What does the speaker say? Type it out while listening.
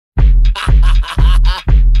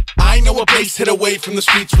know a place hid away from the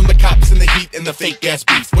streets, from the cops and the heat and the fake gas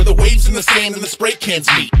beats, where the waves and the sand and the spray cans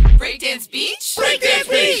meet. Breakdance Beach? Breakdance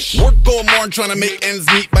Beach! Work all morn trying to make ends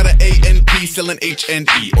meet by the A&P, selling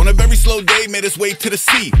H&E. On a very slow day, made his way to the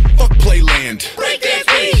sea. Fuck Playland. Breakdance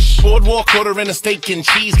Beach! Boardwalk, ordering a steak and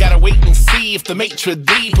cheese. Gotta wait and see if the Maitre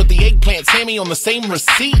D put the eggplant sammy on the same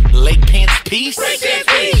receipt. Leg pants piece. Breakdance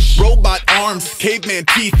Beach! Robot arms, caveman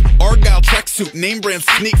teeth, argyle tracksuit, name brand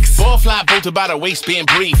sneaks. Barfly bolted by the waistband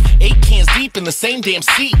brief. 8 cans deep in the same damn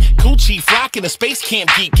seat. Coochie flock in a space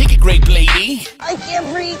camp geek. Kick it, Grape lady. I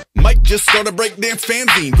can't breathe. Mike just started breakdance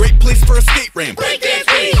fanzine. Great place for a skate ramp. Breakdance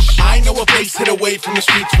Beach! I know a place hid away from the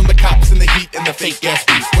streets, from the cops and the heat and the fake gas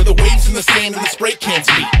beats, where the waves and the sand and the spray cans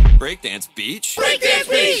meet. Breakdance Beach? Breakdance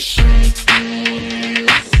Beach!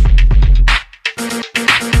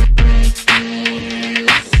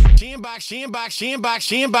 She in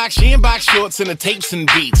box shorts and the tapes and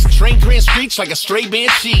beats. Train grand screech like a stray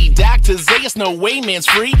banshee. Dr. Zayas, no way man's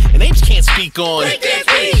free, and apes can't speak on Breakdance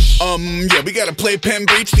Beach! Yeah, we gotta play Playland,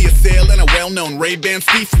 the Aesop and a well-known Ray-Ban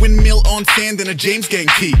thief. Windmill on sand and a James Gang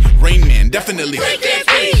tee. Rain Man, definitely Breakdance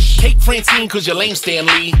Beach! Take Francine cause you're lame,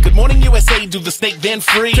 Stanley. Good morning USA, do the snake then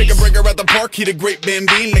freeze. Take a breaker at the park, heat a great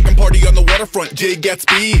bambine. Make 'em party on the waterfront, Jay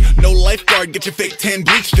Gatsby. No lifeguard, get your fake tan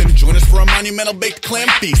bleached, and join us for a monumental baked clam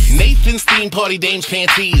feast. Nathan's theme party dames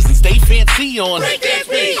panties and stay fancy on Breakdance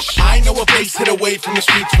Beach! I know a place hid away from the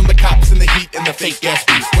streets, from the cops and the heat and the fake gas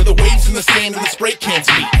beats, where the waves and the sand and the spray cans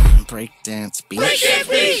meet. Breakdance Beach? Breakdance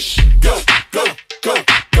Beach! Go, go, go,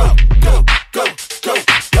 go, go, go, go,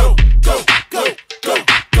 go, go, go, go,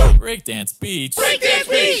 go. Breakdance Beach? Breakdance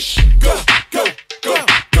Beach! Go, go, go,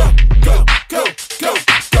 go, go, go, go, go,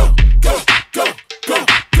 go, go, go,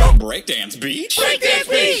 go. Breakdance Beach? Breakdance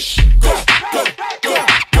Beach! Go, go, go, go,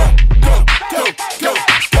 go, go, go, go,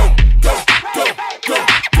 go, go, go,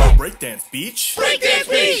 go. Breakdance Beach? Breakdance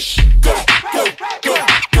Beach! Go, go, go, go,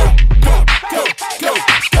 go, go, go, go,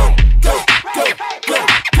 go, go, go,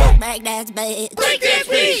 go. Breakdance Beach. Breakdance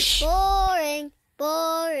Beach! Boring,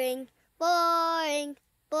 boring, boring,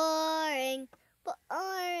 boring.